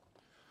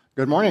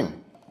Good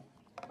morning.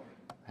 I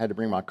had to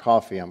bring my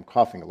coffee. I'm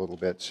coughing a little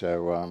bit,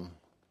 so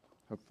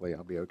hopefully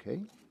I'll be okay.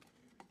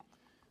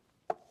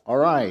 All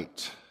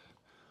right.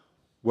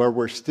 Well,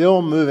 we're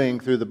still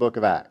moving through the book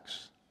of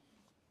Acts.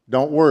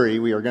 Don't worry,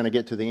 we are going to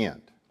get to the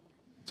end.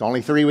 It's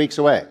only 3 weeks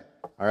away,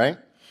 all right?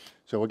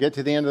 So we'll get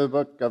to the end of the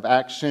book of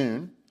Acts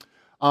soon.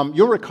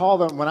 You'll recall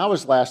that when I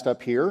was last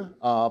up here,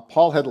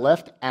 Paul had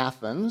left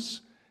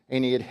Athens,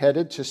 and he had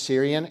headed to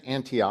Syrian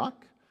Antioch.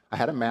 I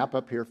had a map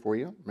up here for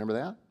you. Remember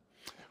that?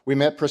 We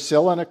met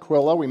Priscilla and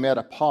Aquila. We met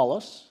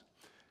Apollos.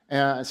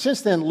 And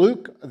since then,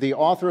 Luke, the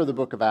author of the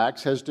book of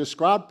Acts, has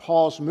described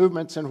Paul's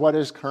movements in what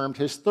is termed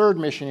his third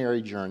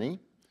missionary journey.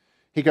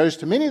 He goes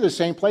to many of the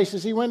same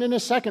places he went in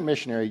his second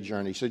missionary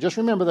journey. So just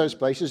remember those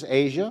places: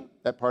 Asia,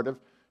 that part of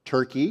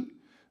Turkey;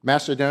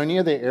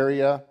 Macedonia, the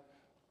area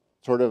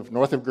sort of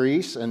north of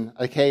Greece; and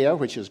Achaia,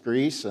 which is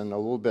Greece and a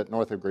little bit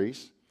north of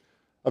Greece.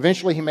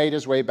 Eventually, he made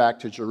his way back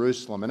to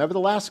Jerusalem. And over the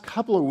last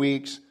couple of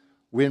weeks,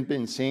 we've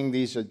been seeing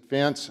these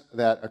events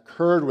that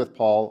occurred with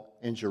Paul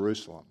in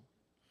Jerusalem.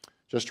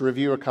 Just to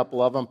review a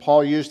couple of them,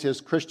 Paul used his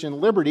Christian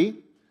liberty,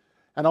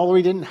 and although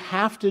he didn't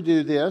have to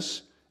do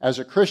this, as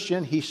a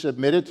Christian, he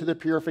submitted to the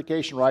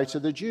purification rites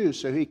of the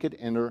Jews so he could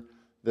enter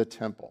the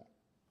temple.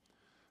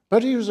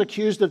 But he was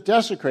accused of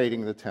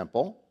desecrating the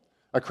temple.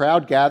 A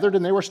crowd gathered,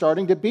 and they were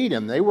starting to beat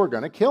him. They were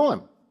going to kill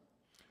him.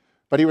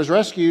 But he was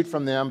rescued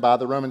from them by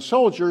the Roman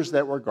soldiers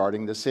that were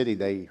guarding the city.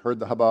 They heard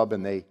the hubbub,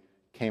 and they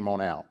came on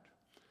out.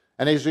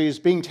 And as he was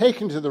being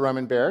taken to the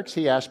Roman barracks,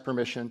 he asked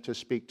permission to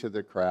speak to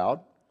the crowd,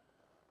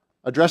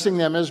 addressing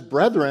them as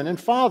brethren and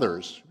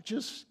fathers, which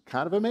is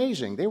kind of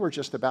amazing. They were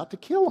just about to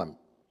kill him.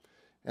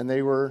 And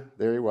there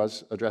he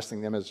was, addressing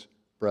them as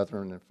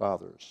brethren and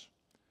fathers.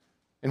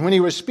 And when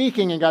he was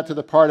speaking and got to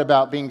the part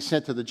about being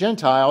sent to the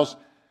Gentiles,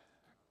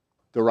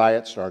 the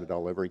riot started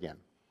all over again.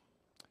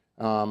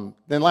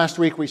 Then last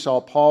week we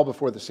saw Paul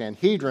before the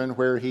Sanhedrin,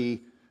 where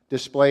he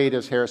displayed,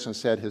 as Harrison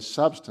said, his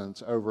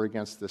substance over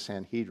against the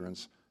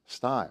Sanhedrin's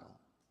style.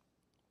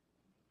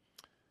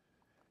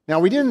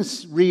 Now, we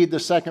didn't read the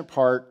second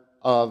part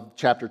of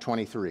chapter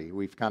 23.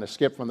 We've kind of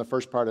skipped from the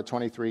first part of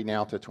 23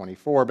 now to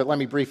 24, but let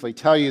me briefly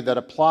tell you that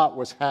a plot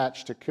was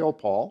hatched to kill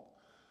Paul.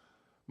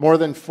 More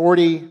than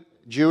 40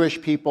 Jewish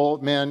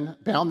men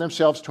bound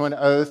themselves to an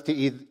oath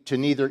to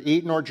neither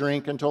eat nor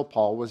drink until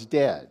Paul was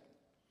dead.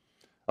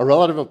 A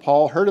relative of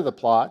Paul heard of the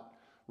plot,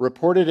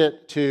 reported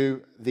it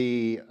to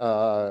the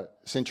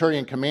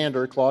centurion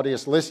commander,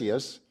 Claudius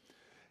Lysias.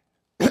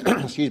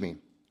 Excuse me.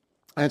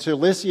 And so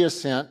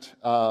Lysias sent,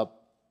 sorry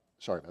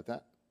about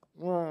that.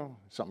 Well,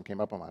 something came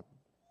up on my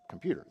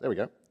computer. There we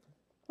go.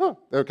 Oh,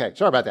 okay,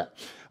 sorry about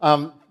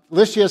that.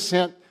 Lysias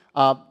sent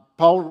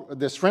Paul,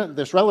 this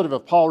relative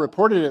of Paul,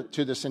 reported it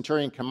to the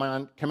centurion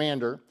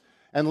commander,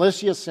 and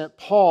Lysias sent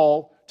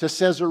Paul to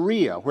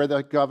Caesarea, where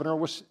the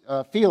governor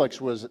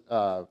Felix was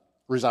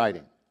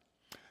residing.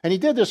 And he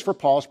did this for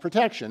Paul's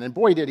protection. And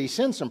boy, did he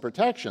send some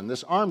protection.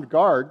 This armed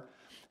guard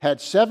had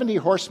 70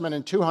 horsemen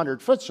and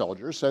 200 foot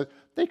soldiers, so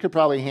they could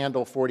probably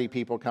handle 40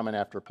 people coming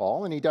after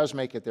Paul, and he does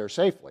make it there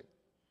safely.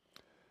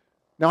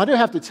 Now, I do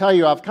have to tell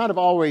you, I've kind of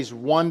always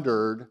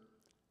wondered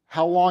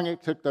how long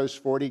it took those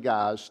 40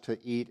 guys to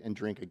eat and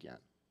drink again,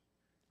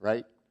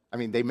 right? I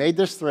mean, they made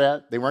this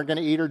threat. They weren't going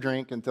to eat or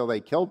drink until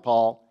they killed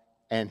Paul,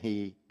 and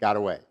he got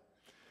away.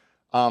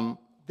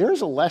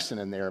 There's a lesson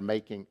in there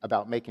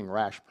about making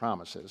rash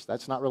promises.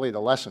 That's not really the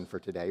lesson for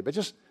today, but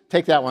just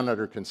take that one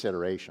under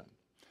consideration.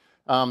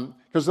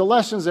 Because the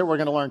lessons that we're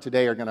going to learn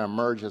today are going to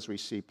emerge as we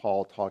see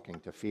Paul talking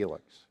to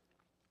Felix.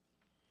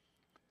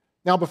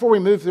 Now, before we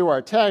move through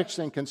our text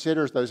and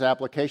consider those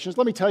applications,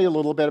 let me tell you a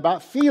little bit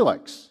about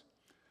Felix.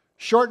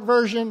 Short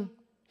version,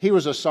 he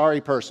was a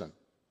sorry person.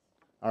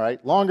 All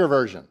right, longer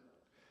version.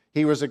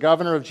 He was a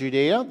governor of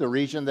Judea, the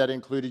region that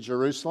included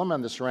Jerusalem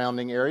and the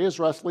surrounding areas.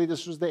 Roughly,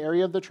 this was the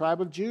area of the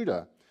tribe of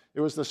Judah.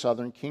 It was the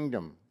southern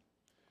kingdom.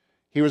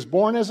 He was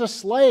born as a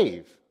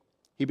slave.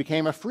 He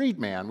became a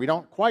freedman. We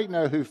don't quite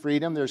know who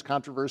freed him. There's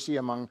controversy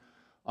among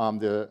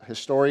the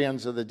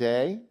historians of the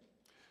day.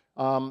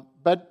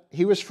 But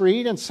he was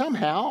freed, and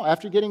somehow,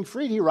 after getting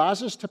freed, he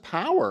rises to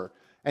power.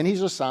 And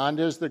he's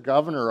assigned as the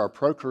governor or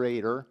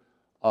procurator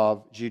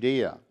of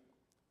Judea.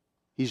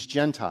 He's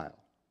Gentile.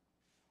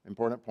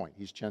 Important point,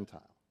 he's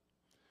Gentile.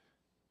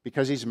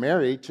 Because he's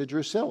married to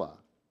Drusilla,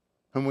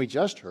 whom we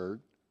just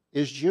heard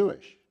is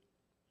Jewish.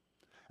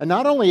 And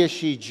not only is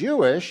she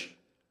Jewish,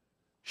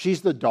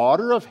 she's the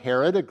daughter of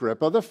Herod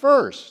Agrippa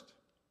I.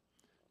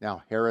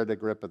 Now, Herod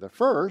Agrippa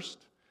I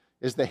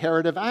is the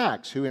Herod of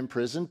Acts who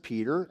imprisoned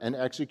Peter and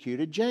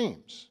executed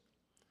James.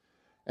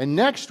 And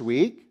next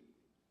week,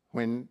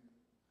 when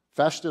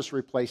Festus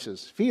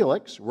replaces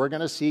Felix, we're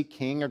going to see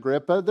King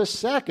Agrippa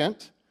II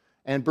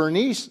and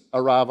Bernice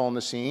arrive on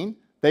the scene.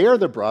 They are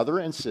the brother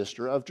and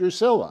sister of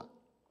Drusilla.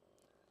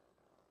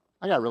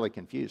 I got really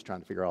confused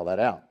trying to figure all that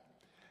out.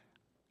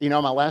 You know,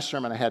 my last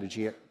sermon I had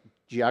a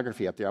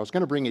geography up there. I was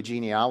going to bring a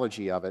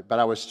genealogy of it, but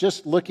I was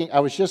just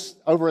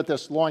over at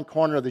this long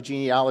corner of the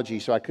genealogy,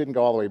 so I couldn't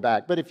go all the way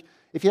back. But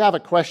if you have a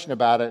question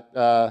about it,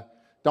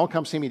 don't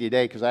come see me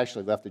today because I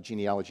actually left the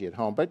genealogy at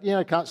home. But,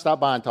 stop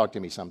by and talk to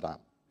me sometime.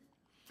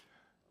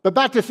 But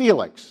back to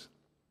Felix.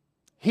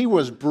 He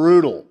was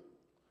brutal.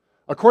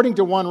 According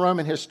to one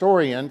Roman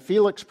historian,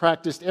 Felix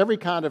practiced every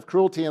kind of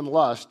cruelty and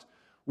lust,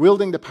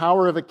 wielding the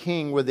power of a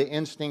king with the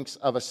instincts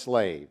of a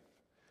slave.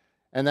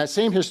 And that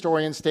same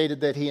historian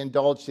stated that he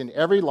indulged in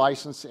every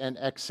license and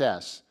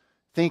excess,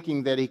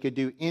 thinking that he could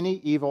do any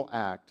evil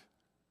act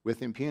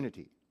with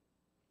impunity.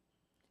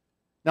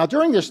 Now,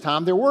 during this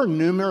time, there were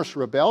numerous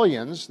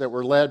rebellions that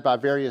were led by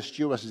various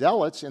Jewish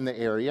zealots in the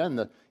area,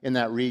 in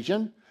that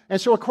region.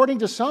 And so, according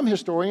to some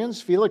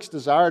historians, Felix's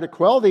desire to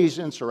quell these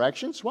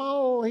insurrections,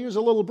 while he was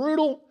a little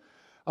brutal,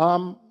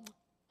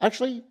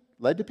 actually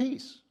led to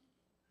peace.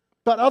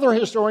 But other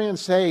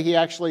historians say he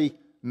actually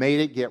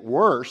made it get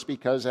worse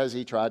because as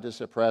he tried to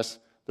suppress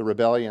the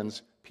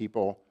rebellions,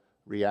 people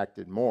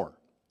reacted more.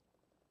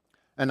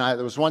 And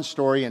there was one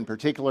story in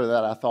particular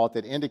that I thought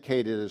that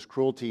indicated his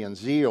cruelty and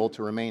zeal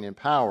to remain in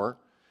power.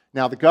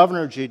 Now, the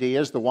governor of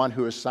Judea is the one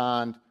who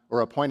assigned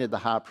or appointed the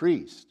high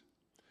priest.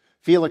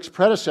 Felix's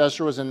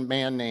predecessor was a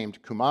man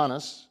named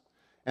Cumanus,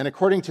 and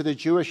according to the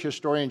Jewish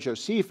historian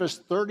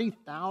Josephus,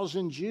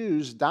 30,000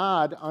 Jews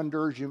died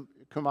under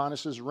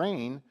Cumanus'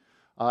 reign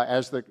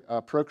as the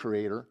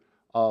procurator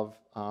of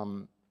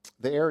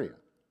the area.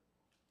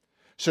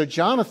 So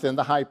Jonathan,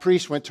 the high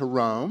priest, went to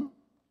Rome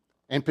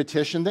and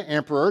petitioned the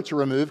emperor to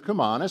remove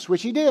Cumanus,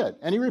 which he did,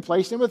 and he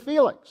replaced him with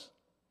Felix.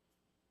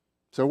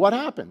 So what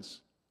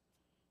happens?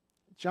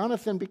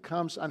 Jonathan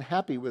becomes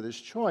unhappy with his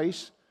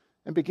choice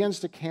and begins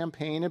to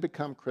campaign and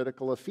become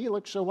critical of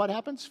Felix. So what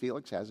happens?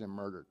 Felix has him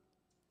murdered.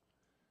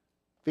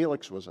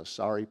 Felix was a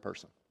sorry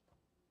person,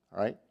 all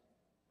right?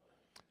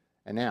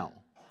 And now,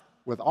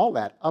 with all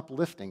that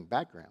uplifting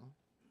background,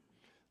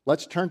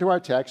 let's turn to our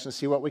text and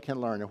see what we can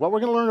learn. And what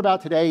we're going to learn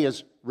about today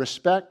is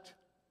respect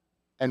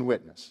and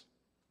witness.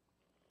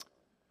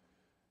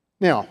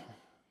 Now,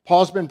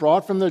 Paul's been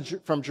brought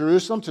from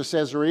Jerusalem to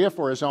Caesarea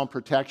for his own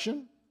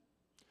protection.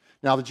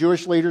 Now, the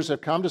Jewish leaders have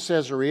come to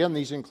Caesarea, and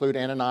these include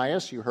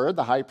Ananias, you heard,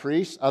 the high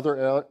priest,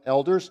 other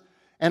elders,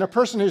 and a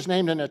person who's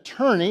named an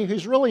attorney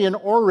who's really an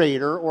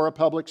orator or a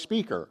public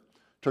speaker,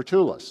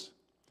 Tertullus.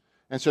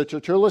 And so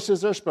Tertullus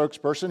is their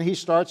spokesperson. He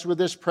starts with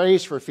this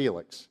praise for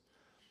Felix.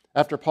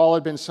 After Paul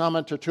had been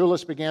summoned,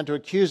 Tertullus began to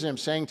accuse him,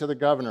 saying to the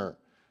governor,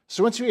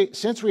 Since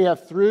we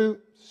have through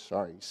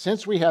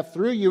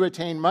you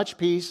attained much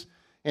peace,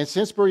 and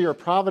since by your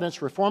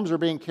providence reforms are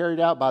being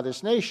carried out by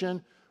this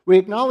nation, we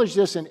acknowledge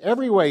this in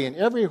every way and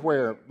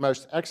everywhere,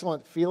 most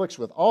excellent Felix,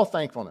 with all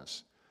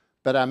thankfulness.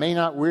 But I may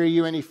not weary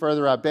you any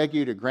further. I beg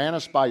you to grant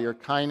us by your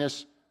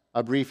kindness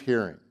a brief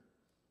hearing.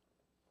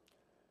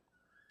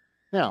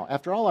 Now,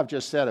 after all I've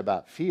just said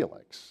about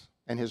Felix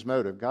and his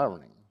mode of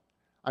governing,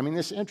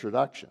 this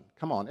introduction,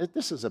 come on,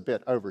 this is a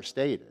bit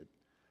overstated,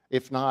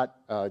 if not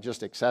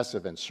just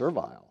excessive and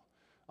servile.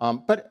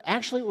 But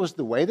actually it was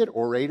the way that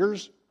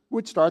orators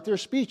would start their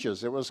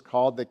speeches. It was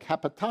called the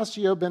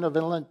capitatio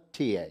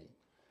benevolentiae.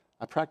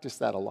 I practiced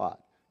that a lot.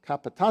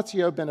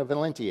 Capitatio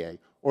benevolentiae,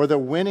 or the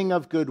winning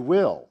of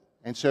goodwill.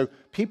 And so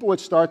people would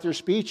start their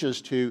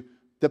speeches to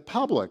the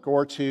public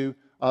or to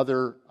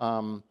other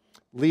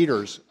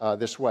leaders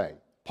this way.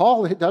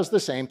 Paul does the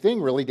same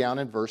thing really down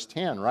in verse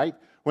 10, right?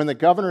 When the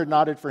governor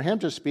nodded for him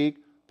to speak,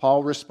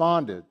 Paul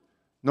responded,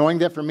 knowing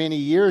that for many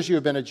years you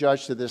have been a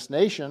judge to this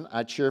nation,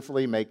 I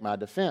cheerfully make my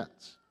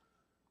defense.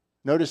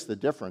 Notice the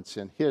difference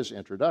in his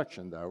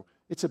introduction, though.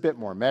 It's a bit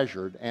more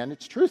measured and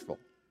it's truthful.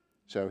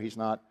 So he's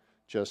not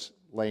just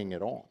laying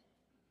it on.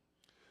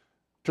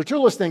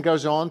 Tertullus then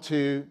goes on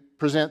to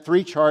present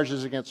 3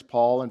 charges against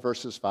Paul in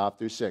verses 5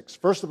 through 6.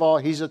 First of all,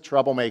 he's a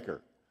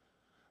troublemaker.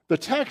 The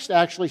text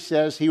actually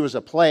says he was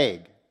a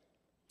plague.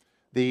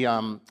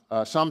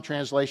 Some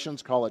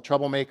translations call it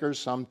troublemakers,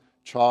 some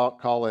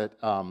call it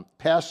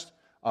pest.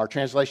 Our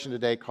translation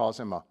today calls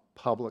him a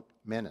public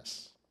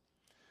menace.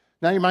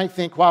 Now you might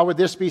think, why would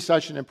this be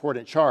such an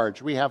important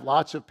charge? We have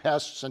lots of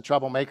pests and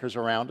troublemakers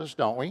around us,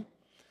 don't we?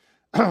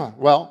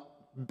 Well,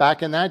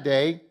 back in that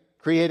day,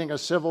 creating a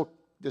civil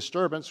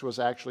disturbance was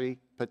actually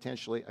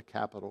potentially a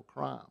capital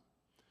crime.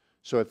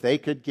 So if they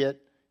could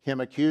get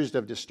him accused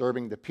of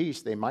disturbing the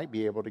peace, they might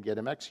be able to get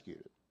him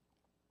executed.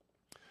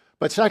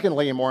 But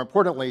secondly, and more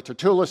importantly,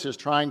 Tertullus is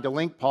trying to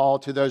link Paul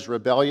to those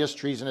rebellious,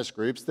 treasonous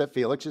groups that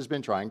Felix has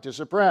been trying to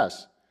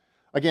suppress.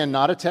 Again,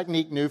 not a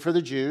technique new for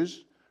the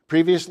Jews.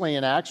 Previously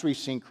in Acts, we've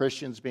seen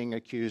Christians being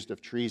accused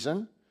of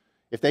treason.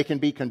 If they can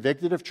be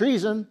convicted of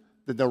treason,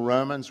 then the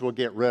Romans will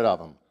get rid of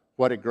them.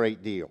 What a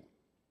great deal.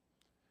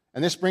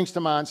 And this brings to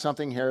mind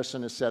something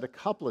Harrison has said a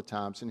couple of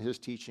times in his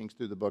teachings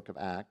through the book of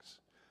Acts,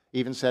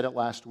 even said it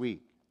last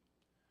week.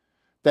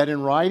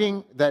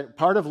 That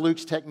part of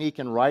Luke's technique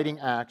in writing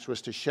Acts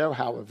was to show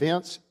how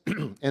events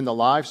in the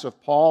lives of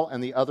Paul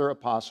and the other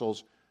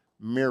apostles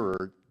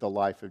mirrored the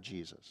life of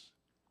Jesus.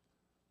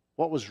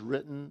 What was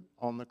written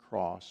on the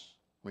cross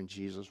when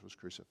Jesus was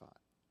crucified?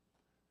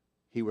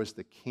 He was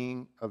the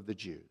King of the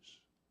Jews.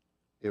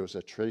 It was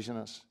a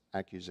treasonous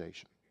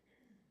accusation.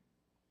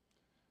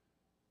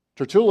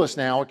 Tertullus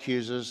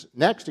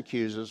next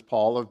accuses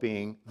Paul of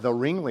being the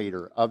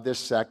ringleader of this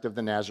sect of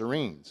the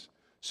Nazarenes.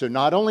 So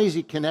not only is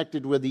he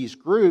connected with these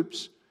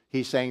groups,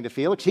 he's saying to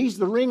Felix, he's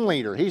the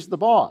ringleader, he's the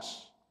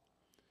boss.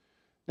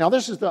 Now,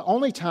 this is the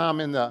only time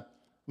in the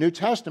New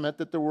Testament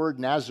that the word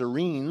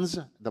Nazarenes,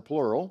 the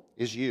plural,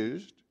 is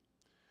used.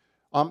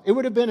 It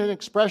would have been an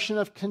expression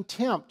of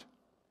contempt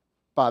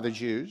by the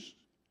Jews.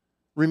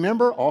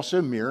 Remember,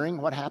 also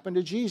mirroring what happened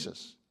to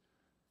Jesus.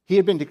 He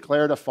had been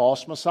declared a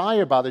false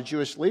Messiah by the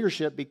Jewish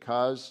leadership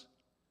because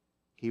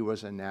he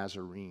was a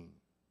Nazarene.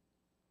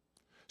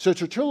 So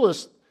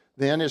Tertullus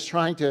then is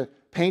trying to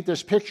paint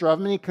this picture of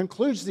him, and he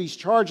concludes these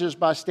charges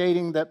by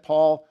stating that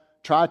Paul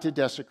tried to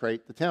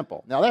desecrate the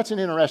temple. Now, that's an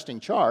interesting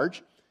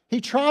charge.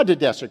 He tried to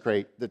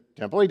desecrate the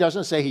temple. He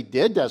doesn't say he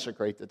did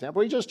desecrate the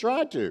temple. He just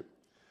tried to.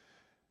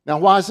 Now,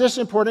 why is this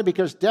important?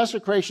 Because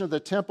desecration of the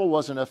temple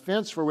was an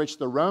offense for which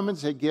the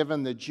Romans had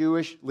given the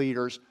Jewish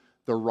leaders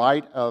the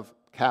right of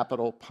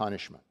capital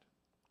punishment.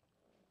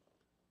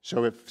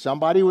 So if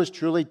somebody was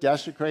truly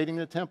desecrating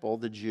the temple,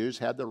 the Jews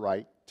had the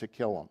right to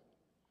kill them.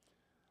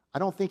 I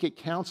don't think it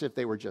counts if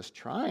they were just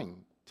trying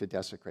to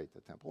desecrate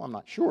the temple. I'm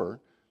not sure.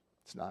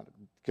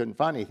 Couldn't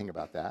find anything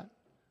about that.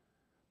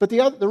 But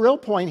the real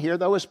point here,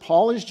 though, is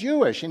Paul is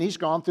Jewish, and he's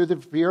gone through the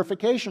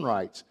purification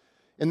rites.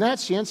 In that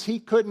sense, he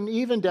couldn't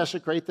even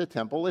desecrate the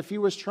temple if he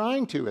was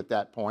trying to at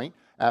that point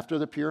after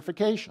the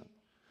purification.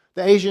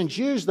 The Asian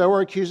Jews, though,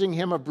 are accusing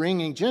him of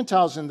bringing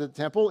Gentiles into the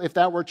temple. If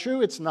that were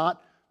true, it's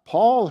not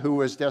Paul who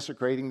was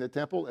desecrating the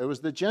temple. It was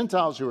the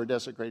Gentiles who were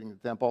desecrating the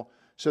temple.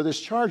 So this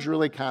charge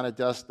really kind of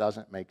just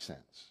doesn't make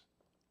sense.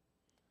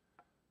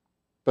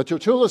 But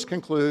Tertullus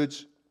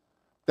concludes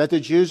that the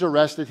Jews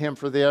arrested him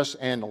for this,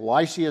 and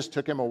Lysias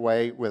took him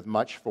away with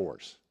much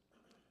force.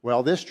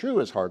 Well, this true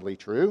is hardly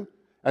true.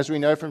 As we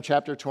know from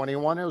chapter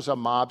 21, it was a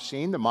mob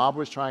scene. The mob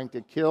was trying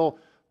to kill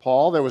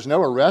Paul. There was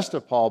no arrest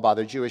of Paul by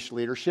the Jewish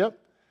leadership.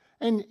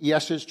 And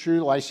yes, it's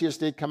true, Lysias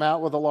did come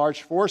out with a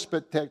large force,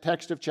 but the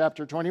text of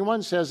chapter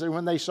 21 says that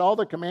when they saw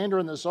the commander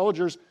and the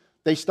soldiers,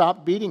 they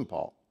stopped beating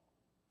Paul.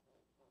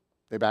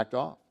 They backed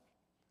off.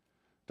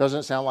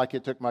 Doesn't sound like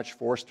it took much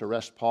force to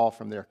wrest Paul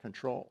from their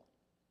control.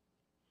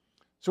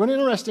 So an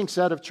interesting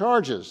set of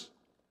charges.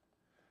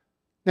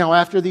 Now,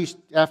 after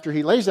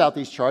he lays out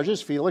these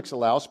charges, Felix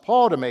allows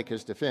Paul to make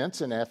his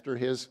defense, and after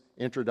his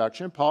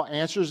introduction, Paul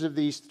answers each of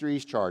these three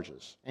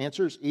charges.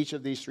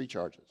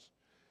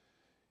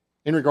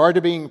 In regard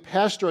to being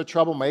pest or a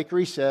troublemaker,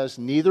 he says,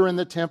 neither in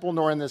the temple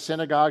nor in the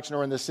synagogues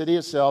nor in the city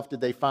itself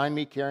did they find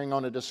me carrying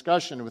on a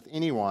discussion with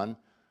anyone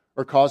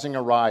or causing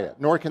a riot,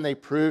 nor can they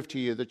prove to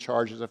you the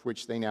charges of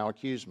which they now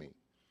accuse me.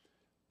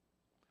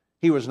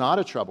 He was not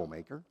a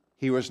troublemaker.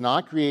 He was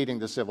not creating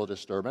the civil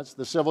disturbance.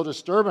 The civil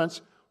disturbance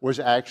was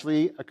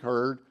actually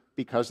occurred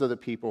because of the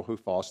people who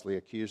falsely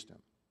accused him.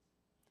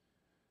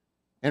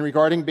 And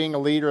regarding being a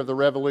leader of the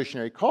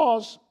revolutionary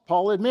cause,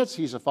 Paul admits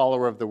he's a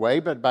follower of the way,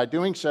 but by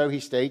doing so, he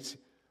states,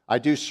 I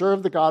do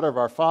serve the God of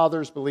our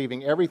fathers,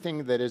 believing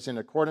everything that is in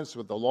accordance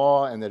with the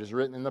law and that is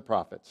written in the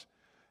prophets,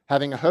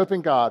 having a hope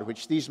in God,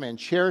 which these men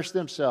cherish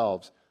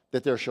themselves,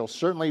 that there shall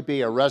certainly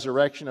be a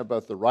resurrection of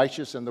both the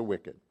righteous and the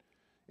wicked.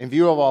 In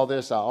view of all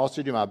this, I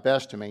also do my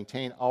best to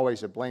maintain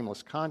always a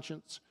blameless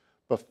conscience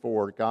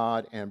before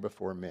God and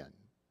before men.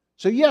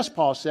 So yes,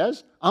 Paul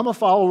says, I'm a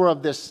follower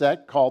of this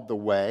sect called the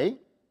Way.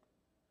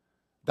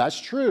 That's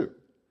true.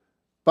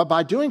 But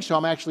by doing so,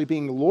 I'm actually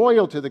being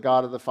loyal to the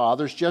God of the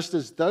fathers, just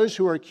as those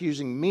who are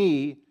accusing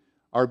me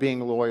are being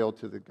loyal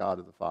to the God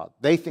of the Father.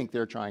 They think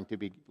they're trying to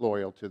be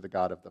loyal to the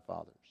God of the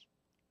fathers.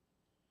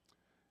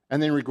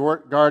 And then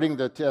regarding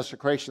the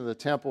desecration of the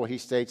temple, he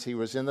states he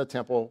was in the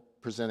temple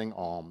presenting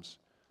alms,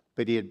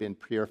 but he had been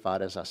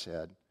purified, as I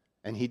said,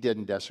 and he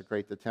didn't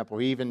desecrate the temple.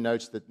 He even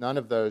notes that none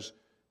of those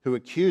who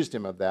accused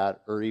him of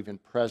that are even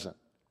present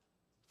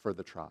for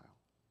the trial.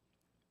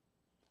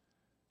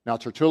 Now,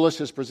 Tertullus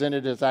has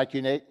presented his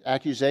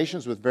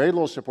accusations with very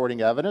little supporting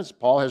evidence.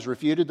 Paul has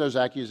refuted those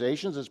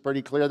accusations. It's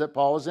pretty clear that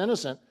Paul is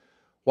innocent.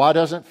 Why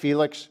doesn't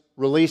Felix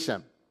release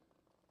him?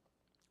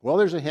 Well,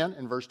 there's a hint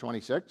in verse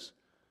 26.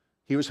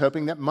 He was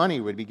hoping that money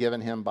would be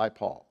given him by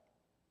Paul.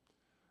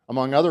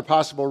 Among other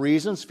possible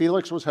reasons,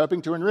 Felix was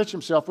hoping to enrich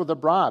himself with a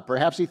bribe.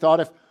 Perhaps he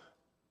thought if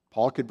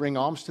Paul could bring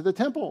alms to the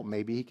temple,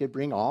 maybe he could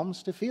bring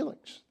alms to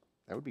Felix.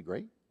 That would be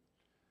great.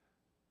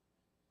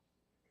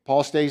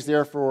 Paul stays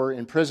there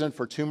in prison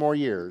for 2 more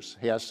years.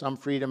 He has some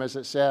freedom, as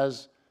it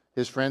says.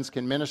 His friends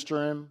can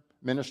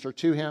minister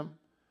to him.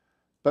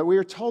 But we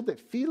are told that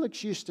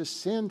Felix used to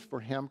send for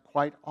him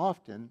quite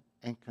often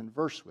and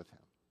converse with him.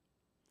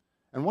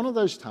 And one of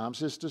those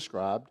times is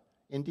described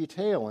in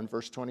detail in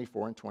verse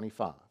 24 and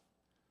 25.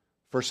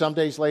 For some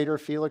days later,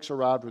 Felix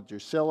arrived with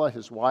Drusilla,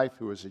 his wife,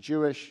 who was a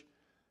Jewish,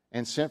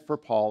 and sent for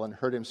Paul and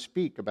heard him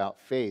speak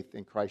about faith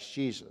in Christ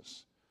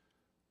Jesus.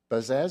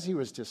 But as he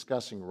was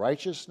discussing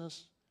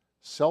righteousness,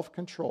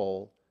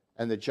 self-control,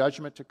 and the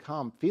judgment to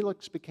come,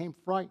 Felix became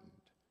frightened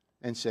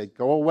and said,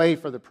 go away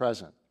for the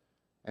present,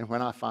 and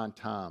when I find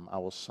time, I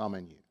will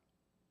summon you.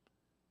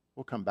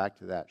 We'll come back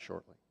to that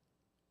shortly.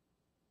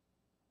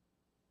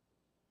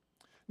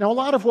 Now, a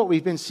lot of what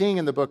we've been seeing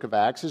in the book of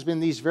Acts has been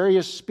these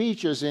various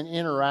speeches and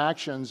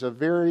interactions of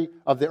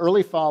the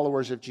early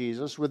followers of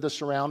Jesus with the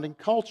surrounding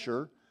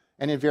culture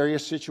and in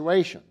various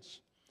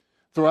situations.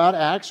 Throughout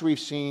Acts, we've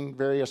seen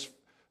various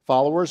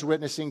followers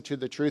witnessing to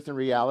the truth and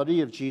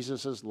reality of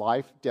Jesus'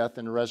 life, death,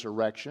 and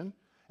resurrection,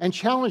 and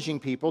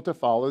challenging people to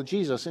follow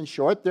Jesus. In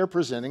short, they're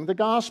presenting the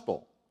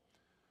gospel.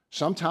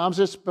 Sometimes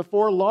it's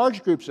before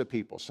large groups of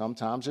people.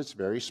 Sometimes it's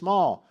very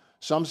small.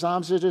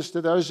 Sometimes it is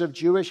to those of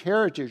Jewish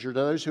heritage or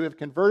those who have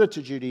converted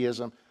to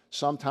Judaism.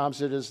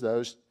 Sometimes it is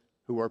those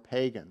who are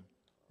pagan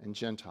and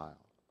Gentile.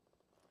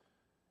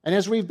 And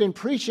as we've been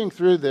preaching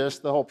through this,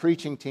 the whole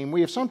preaching team,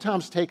 we have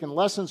sometimes taken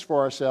lessons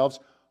for ourselves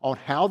on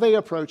how they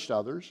approached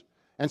others,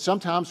 and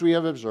sometimes we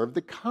have observed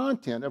the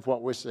content of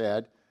what was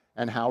said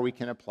and how we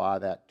can apply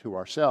that to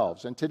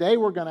ourselves. And today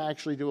we're going to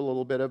actually do a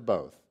little bit of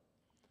both.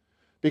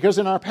 Because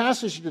in our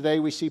passage today,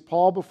 we see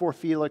Paul before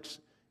Felix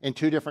in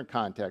two different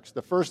contexts.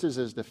 The first is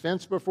his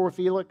defense before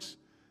Felix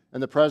in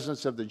the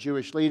presence of the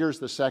Jewish leaders.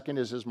 The second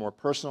is his more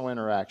personal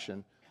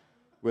interaction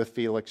with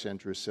Felix and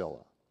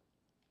Drusilla.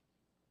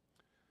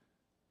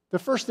 The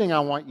first thing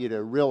I want you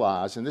to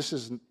realize, and this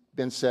has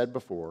been said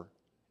before,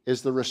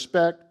 is the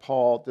respect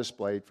Paul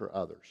displayed for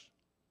others.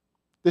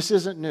 This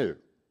isn't new.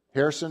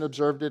 Harrison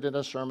observed it in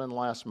a sermon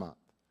last month.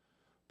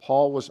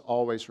 Paul was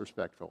always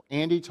respectful.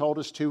 Andy told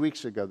us 2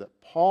 weeks ago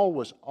that Paul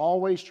was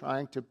always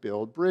trying to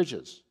build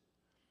bridges.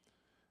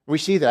 We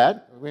see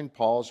that in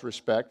Paul's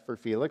respect for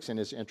Felix in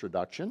his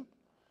introduction. It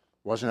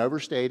wasn't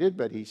overstated,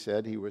 but he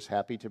said he was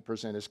happy to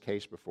present his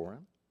case before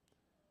him.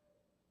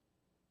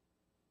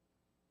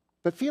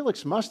 But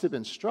Felix must have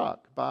been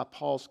struck by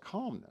Paul's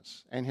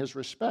calmness and his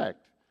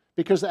respect,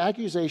 because the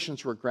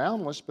accusations were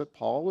groundless, but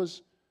Paul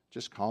was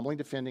just calmly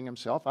defending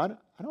himself. I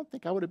don't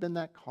think I would have been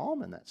that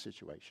calm in that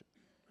situation.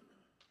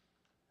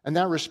 And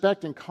that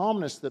respect and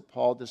calmness that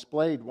Paul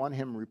displayed won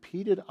him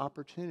repeated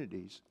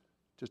opportunities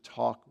to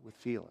talk with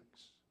Felix.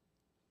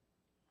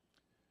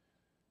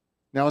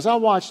 Now, as I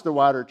watch the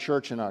wider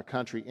church in our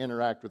country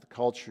interact with the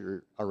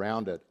culture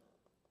around it,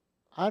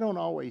 I don't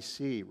always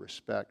see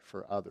respect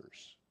for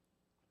others.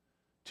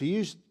 To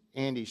use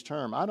Andy's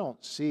term, I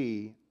don't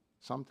see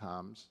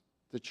sometimes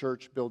the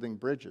church building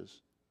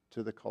bridges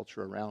to the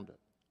culture around it.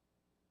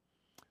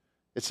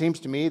 It seems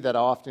to me that I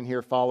often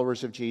hear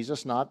followers of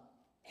Jesus, not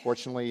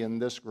fortunately in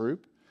this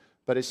group,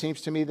 but it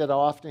seems to me that I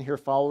often hear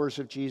followers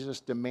of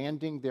Jesus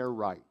demanding their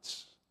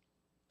rights,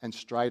 and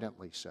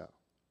stridently so.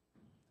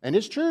 And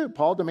it's true,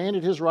 Paul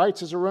demanded his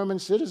rights as a Roman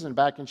citizen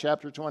back in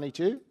chapter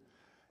 22.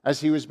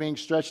 As he was being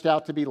stretched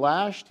out to be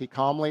lashed, he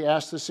calmly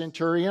asked the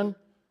centurion,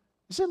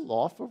 "Is it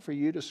lawful for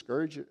you to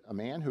scourge a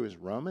man who is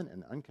Roman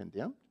and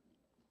uncondemned?"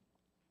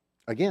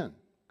 Again,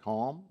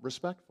 calm,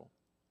 respectful.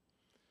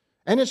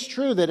 And it's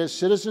true that as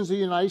citizens of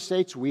the United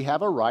States, we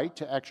have a right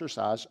to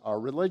exercise our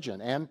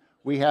religion, and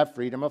we have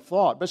freedom of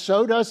thought, but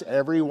so does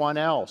everyone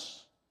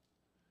else.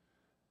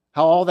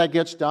 How all that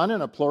gets done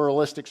in a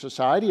pluralistic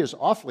society is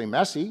awfully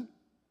messy.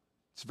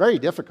 It's very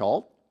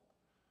difficult.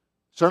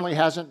 Certainly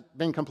hasn't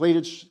been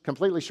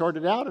completely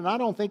sorted out, and I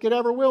don't think it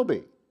ever will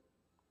be.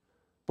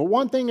 But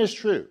one thing is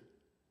true.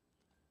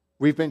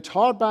 We've been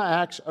taught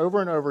by Acts over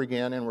and over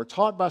again, and we're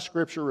taught by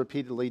Scripture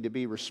repeatedly to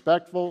be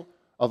respectful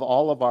of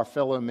all of our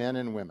fellow men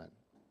and women.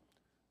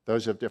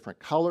 Those of different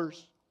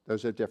colors,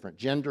 those of different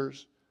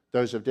genders,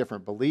 those of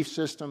different belief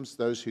systems,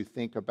 those who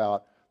think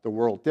about the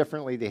world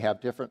differently, they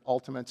have different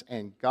ultimates,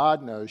 and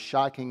God knows,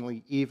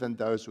 shockingly, even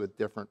those with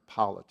different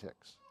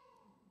politics.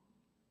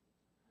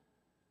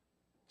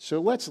 So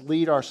let's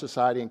lead our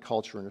society and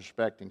culture in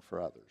respecting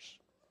for others,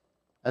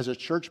 as a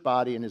church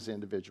body and as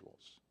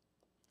individuals.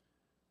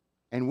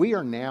 And we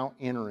are now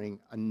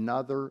entering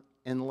another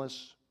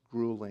endless,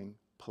 grueling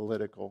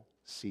political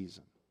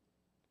season.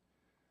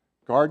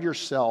 Guard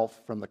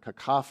yourself from the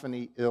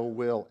cacophony, ill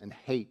will, and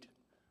hate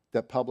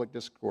that public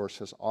discourse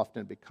has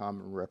often become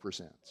and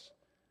represents.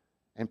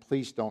 And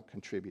please don't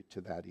contribute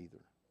to that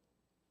either.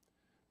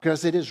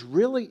 Because it is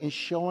really in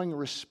showing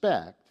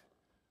respect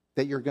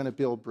that you're going to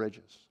build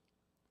bridges.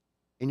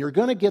 And you're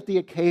going to get the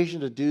occasion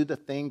to do the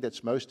thing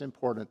that's most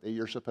important that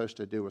you're supposed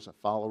to do as a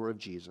follower of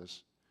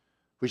Jesus,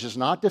 which is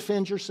not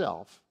defend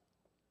yourself,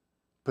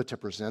 but to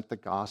present the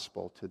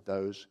gospel to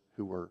those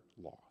who are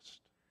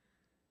lost.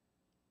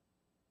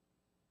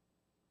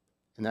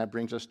 And that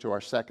brings us to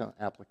our second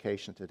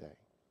application today.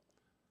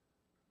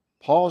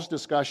 Paul's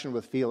discussion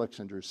with Felix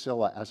and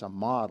Drusilla as a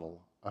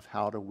model of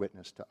how to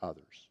witness to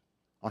others,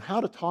 on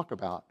how to talk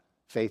about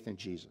faith in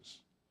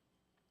Jesus.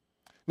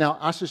 Now,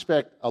 I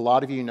suspect a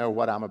lot of you know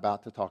what I'm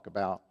about to talk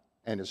about,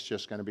 and it's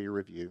just going to be a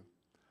review.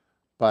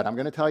 But I'm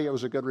going to tell you it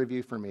was a good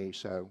review for me,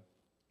 so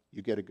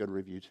you get a good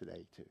review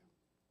today, too.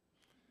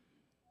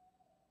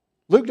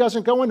 Luke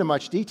doesn't go into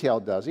much detail,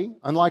 does he?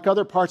 Unlike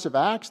other parts of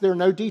Acts, there are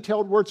no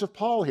detailed words of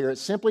Paul here. It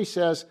simply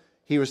says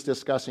he was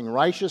discussing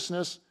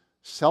righteousness,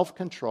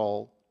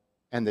 self-control,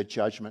 and the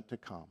judgment to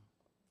come.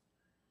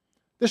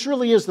 This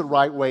really is the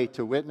right way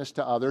to witness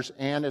to others,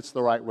 and it's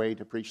the right way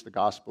to preach the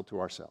gospel to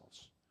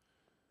ourselves.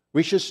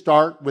 We should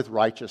start with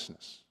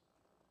righteousness.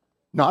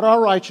 Not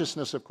our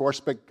righteousness, of course,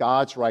 but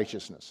God's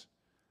righteousness.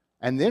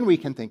 And then we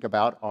can think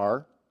about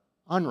our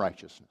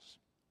unrighteousness.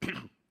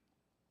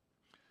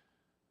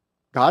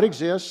 God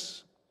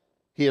exists,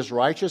 He is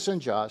righteous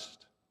and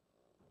just,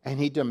 and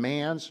He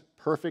demands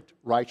perfect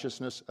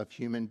righteousness of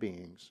human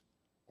beings,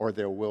 or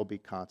there will be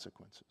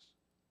consequences.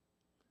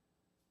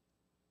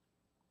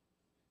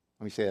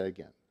 Let me say that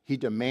again. He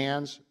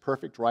demands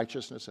perfect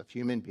righteousness of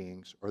human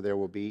beings, or there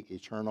will be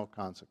eternal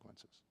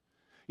consequences.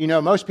 You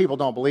know, most people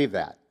don't believe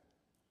that.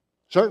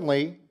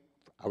 Certainly,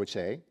 I would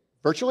say,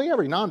 virtually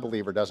every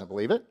non-believer doesn't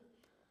believe it.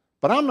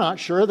 But I'm not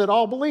sure that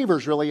all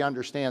believers really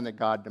understand that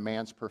God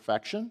demands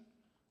perfection,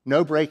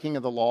 no breaking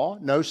of the law,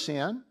 no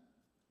sin.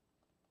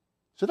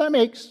 So that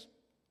makes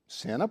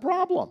sin a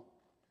problem,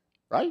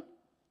 right?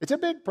 It's a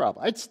big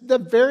problem. It's the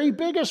very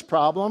biggest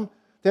problem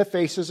that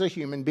faces a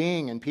human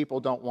being, and people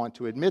don't want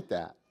to admit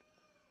that.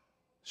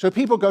 So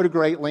people go to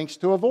great lengths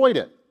to avoid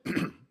it.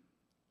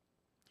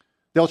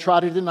 They'll try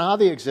to deny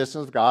the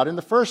existence of God in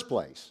the first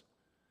place.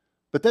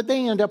 But then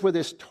they end up with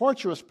this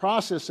tortuous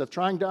process of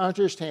trying to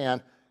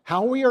understand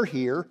how we are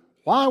here,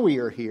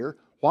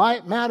 why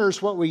it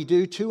matters what we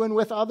do to and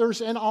with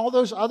others, and all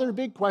those other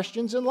big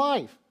questions in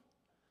life.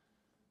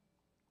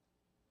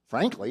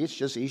 Frankly, it's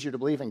just easier to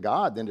believe in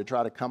God than to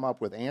try to come up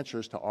with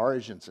answers to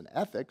origins and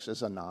ethics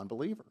as a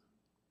non-believer.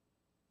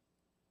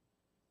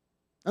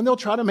 And they'll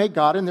try to make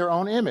God in their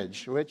own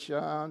image, which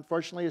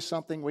unfortunately is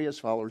something we as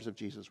followers of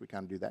Jesus, we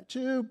kind of do that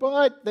too,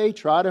 but they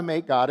try to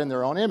make God in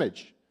their own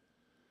image.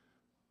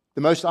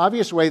 The most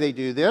obvious way they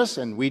do this,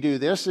 and we do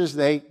this, is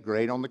they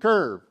grade on the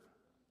curve.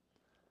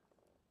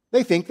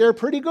 They think they're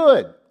pretty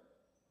good.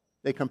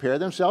 They compare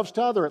themselves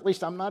to others. At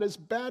least I'm not as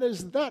bad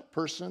as that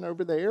person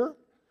over there.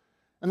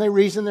 And they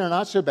reason they're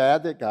not so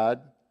bad,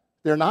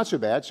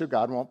 so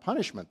God won't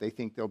punish them. They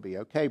think they'll be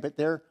okay, but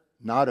they're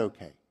not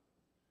okay.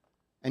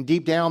 And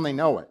deep down, they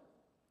know it.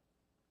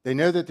 They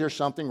know that there's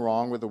something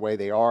wrong with the way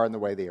they are and the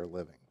way they are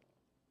living.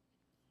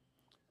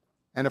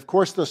 And of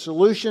course, the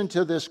solution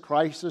to this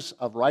crisis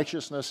of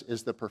righteousness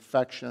is the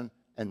perfection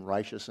and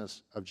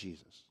righteousness of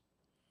Jesus.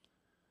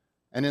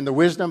 And in the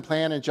wisdom,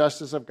 plan, and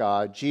justice of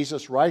God,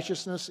 Jesus'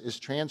 righteousness is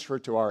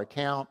transferred to our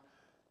account,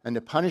 and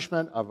the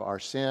punishment of our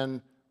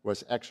sin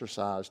was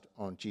exercised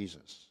on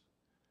Jesus.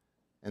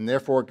 And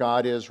therefore,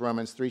 God is,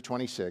 Romans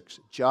 3:26,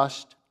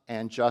 just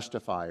and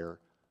justifier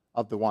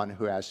of the one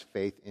who has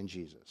faith in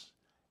Jesus.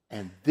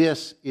 And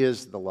this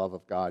is the love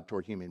of God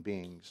toward human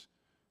beings,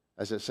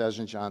 as it says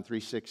in John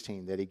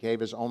 3:16, that He gave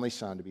His only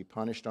Son to be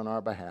punished on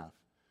our behalf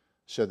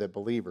so that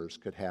believers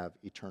could have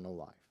eternal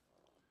life.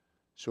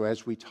 So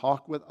as we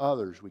talk with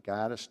others, we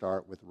got to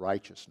start with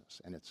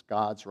righteousness, and it's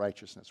God's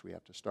righteousness we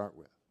have to start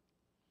with.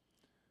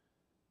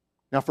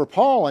 Now for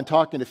Paul, in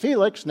talking to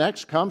Felix,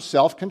 next comes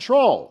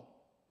self-control.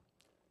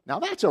 Now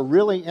that's a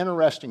really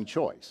interesting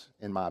choice,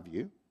 in my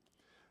view.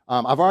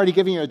 I've already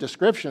given you a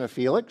description of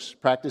Felix,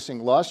 practicing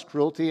lust,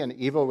 cruelty, and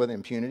evil with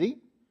impunity.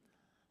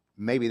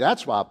 Maybe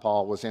that's why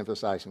Paul was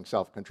emphasizing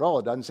self-control.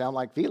 It doesn't sound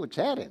like Felix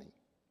had any.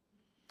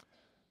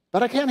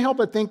 But I can't help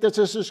but think that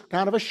this is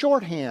kind of a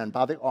shorthand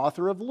by the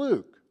author of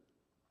Luke.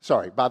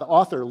 By the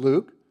author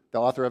Luke,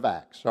 the author of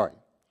Acts.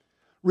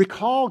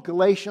 Recall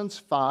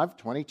Galatians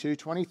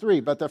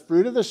 5:22-23. But the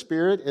fruit of the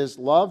Spirit is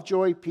love,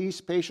 joy, peace,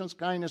 patience,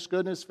 kindness,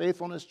 goodness,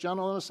 faithfulness,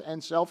 gentleness,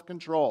 and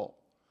self-control.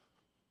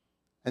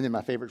 And then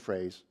my favorite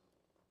phrase,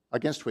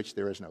 against which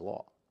there is no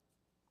law.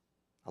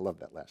 I love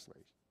that last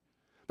phrase.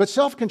 But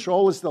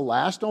self-control is the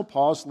last on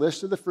Paul's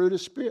list of the fruit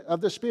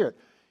of the Spirit.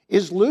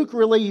 Is Luke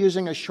really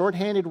using a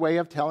shorthanded way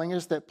of telling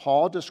us that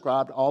Paul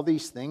described all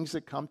these things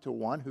that come to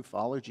one who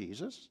follow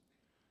Jesus?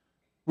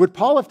 Would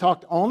Paul have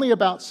talked only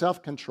about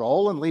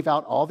self-control and leave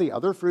out all the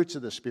other fruits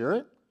of the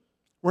Spirit?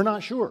 We're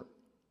not sure.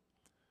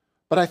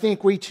 But I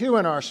think we too,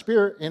 in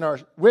our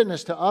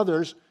witness to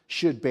others,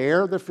 should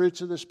bear the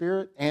fruits of the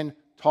Spirit and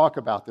talk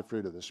about the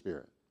fruit of the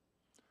Spirit.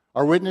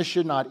 Our witness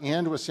should not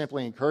end with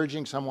simply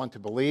encouraging someone to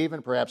believe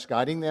and perhaps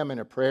guiding them in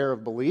a prayer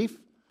of belief,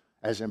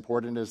 as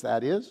important as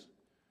that is.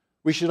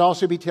 We should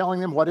also be telling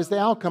them what is the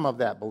outcome of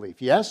that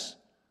belief. Yes,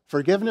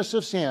 forgiveness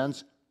of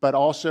sins, but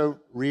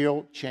also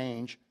real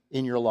change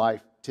in your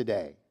life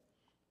today.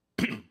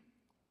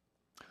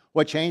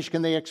 What change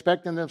can they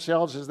expect in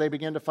themselves as they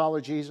begin to follow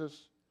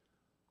Jesus?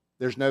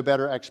 There's no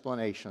better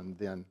explanation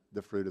than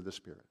the fruit of the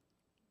Spirit.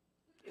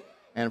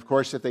 And of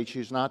course, if they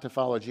choose not to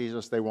follow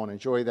Jesus, they won't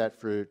enjoy that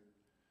fruit.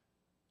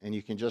 And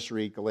you can just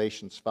read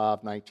Galatians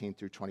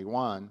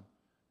 5:19-21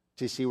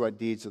 to see what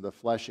deeds of the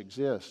flesh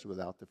exist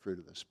without the fruit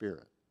of the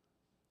Spirit.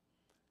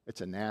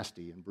 It's a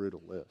nasty and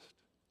brutal list.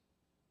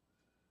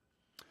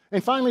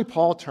 And finally,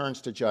 Paul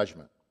turns to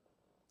judgment.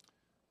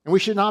 And we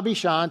should not be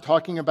shy in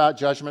talking about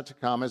judgment to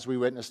come as we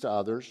witness to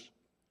others.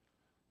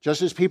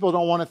 Just as people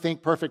don't want to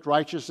think perfect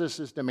righteousness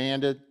is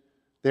demanded,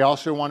 they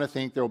also want to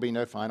think there will be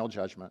no final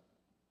judgment.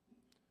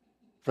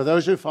 For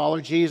those who follow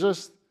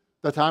Jesus,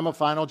 the time of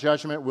final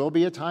judgment will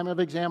be a time of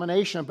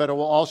examination, but it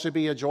will also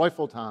be a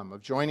joyful time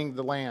of joining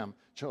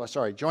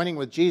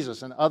with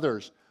Jesus and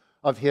others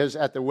of His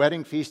at the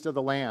wedding feast of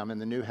the Lamb in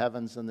the new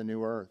heavens and the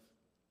new earth.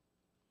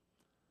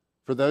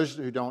 For those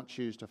who don't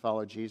choose to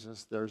follow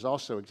Jesus, there's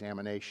also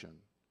examination.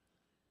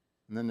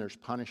 And then there's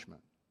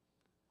punishment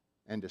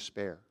and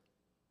despair.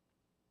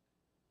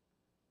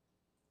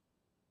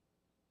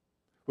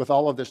 With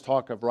all of this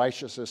talk of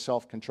righteousness,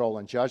 self-control,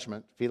 and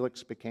judgment,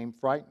 Felix became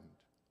frightened.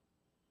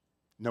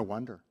 No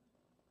wonder.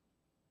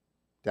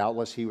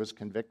 Doubtless he was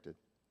convicted.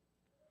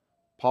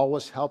 Paul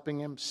was helping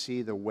him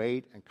see the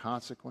weight and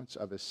consequence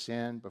of his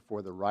sin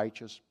before the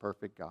righteous,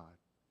 perfect God.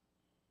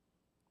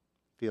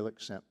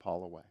 Felix sent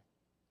Paul away.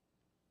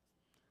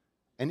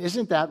 And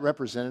isn't that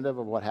representative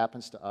of what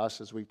happens to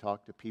us as we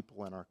talk to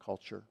people in our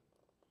culture?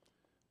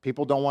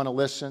 People don't want to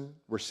listen.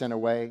 We're sent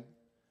away.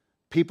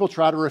 People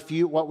try to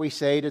refute what we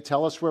say to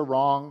tell us we're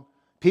wrong.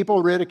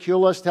 People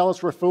ridicule us, tell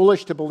us we're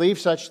foolish to believe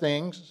such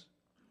things.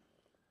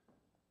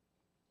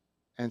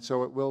 And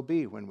so it will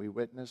be when we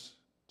witness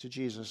to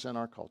Jesus in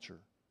our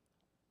culture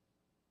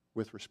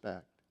with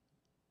respect.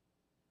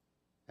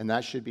 And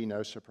that should be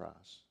no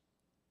surprise.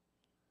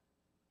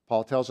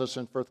 Paul tells us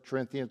in 1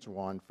 Corinthians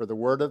 1, "For the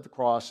word of the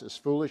cross is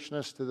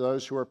foolishness to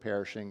those who are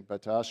perishing,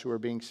 but to us who are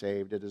being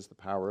saved, it is the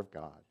power of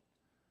God."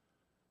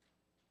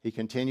 He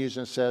continues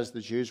and says,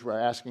 "The Jews were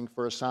asking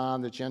for a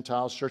sign, the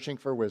Gentiles searching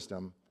for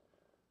wisdom,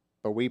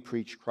 but we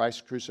preach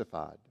Christ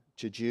crucified,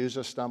 to Jews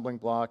a stumbling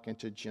block and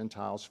to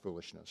Gentiles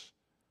foolishness.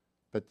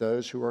 But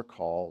those who are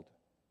called,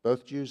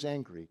 both Jews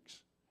and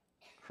Greeks,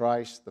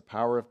 Christ, the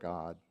power of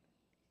God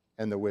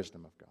and the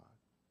wisdom of God."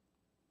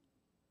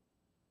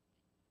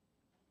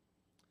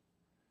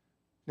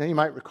 Now you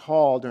might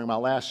recall during my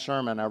last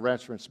sermon, I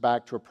referenced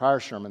back to a prior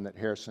sermon that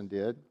Harrison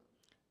did.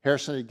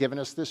 Harrison had given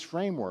us this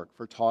framework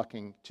for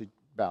talking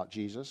about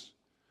Jesus.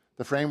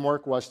 The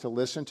framework was to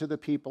listen to the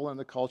people and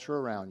the culture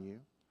around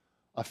you,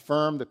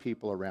 affirm the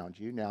people around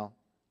you. Now,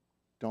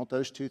 don't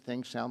those two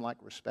things sound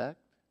like respect?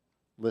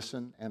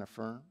 Listen and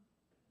affirm.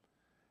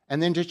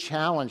 And then to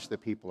challenge the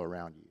people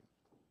around you.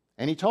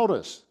 And he told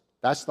us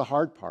that's the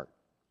hard part.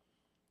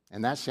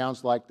 And that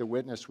sounds like the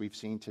witness we've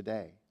seen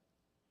today.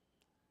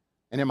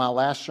 And in my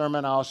last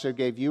sermon, I also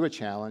gave you a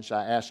challenge.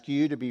 I asked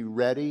you to be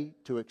ready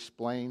to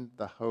explain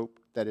the hope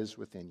that is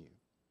within you.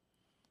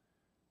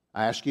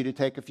 I asked you to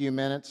take a few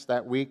minutes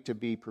that week to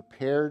be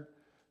prepared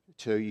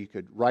so you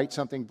could write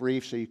something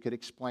brief so you could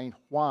explain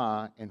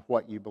why and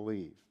what you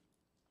believe.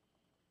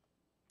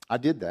 I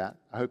did that.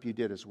 I hope you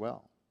did as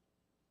well.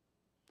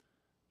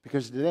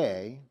 Because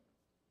today,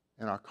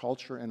 in our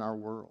culture, in our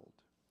world,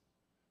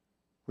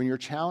 when you're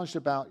challenged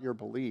about your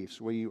beliefs,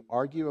 will you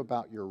argue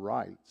about your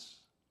rights?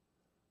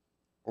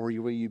 Or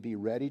will you be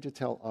ready to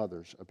tell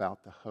others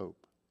about the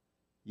hope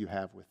you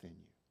have within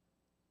you?